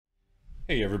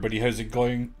Hey everybody, how's it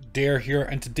going? Dare here,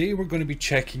 and today we're going to be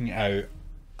checking out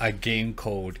a game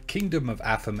called Kingdom of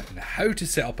Atham and how to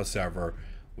set up a server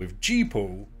with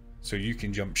GPORTAL so you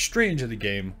can jump straight into the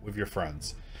game with your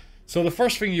friends. So the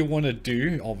first thing you want to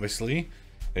do, obviously,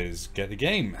 is get the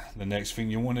game. The next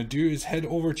thing you want to do is head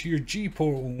over to your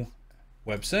GPORTAL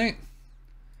website,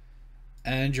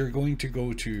 and you're going to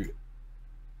go to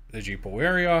the GPORTAL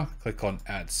area, click on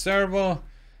Add Server,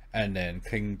 and then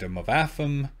Kingdom of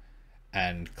Atham,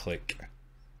 and click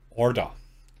Order.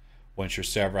 Once your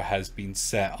server has been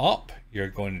set up, you're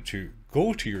going to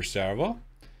go to your server,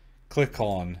 click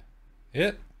on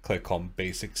it, click on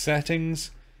Basic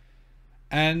Settings,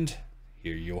 and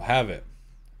here you'll have it.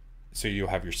 So you'll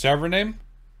have your server name,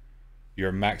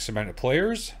 your max amount of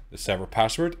players, the server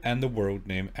password, and the world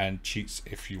name and cheats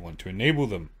if you want to enable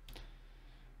them.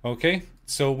 Okay,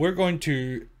 so we're going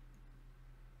to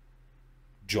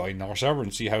join our server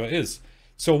and see how it is.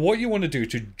 So what you want to do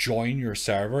to join your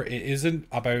server, it isn't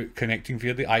about connecting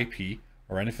via the IP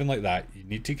or anything like that. You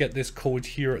need to get this code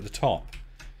here at the top.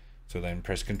 So then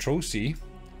press Ctrl C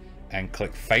and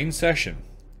click Find Session.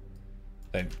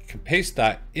 Then you can paste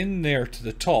that in there to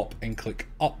the top and click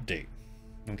Update.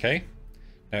 Okay.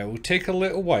 Now it will take a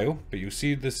little while, but you'll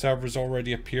see the server's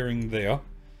already appearing there.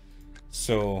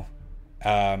 So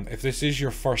if this is your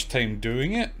first time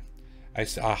doing it, I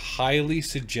highly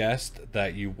suggest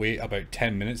that you wait about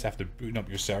 10 minutes after booting up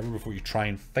your server before you try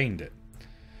and find it.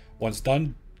 Once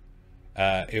done,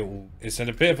 it's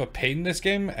a bit of a pain, this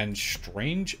game, and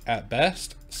strange at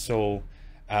best. So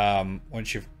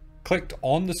once you've clicked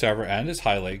on the server and it's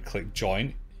highlighted, click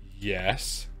join,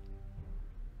 yes,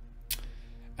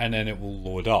 and then it will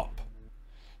load up.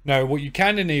 Now what you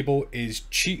can enable is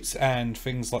cheats and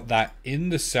things like that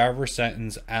in the server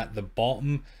settings at the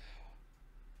bottom.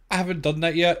 I haven't done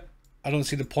that yet. I don't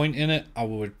see the point in it. I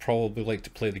would probably like to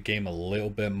play the game a little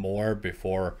bit more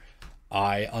before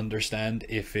I understand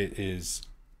if it is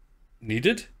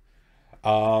needed.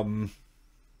 But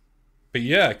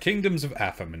yeah, Kingdoms of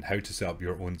Atham and how to set up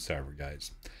your own server,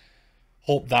 guys.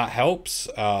 Hope that helps.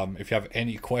 If you have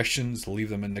any questions, leave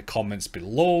them in the comments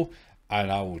below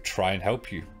and I will try and help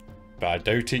you. But I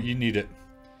doubt it, you need it.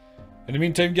 In the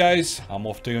meantime, guys, I'm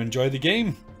off to enjoy the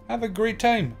game. Have a great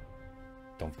time.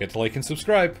 Don't forget to like and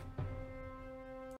subscribe.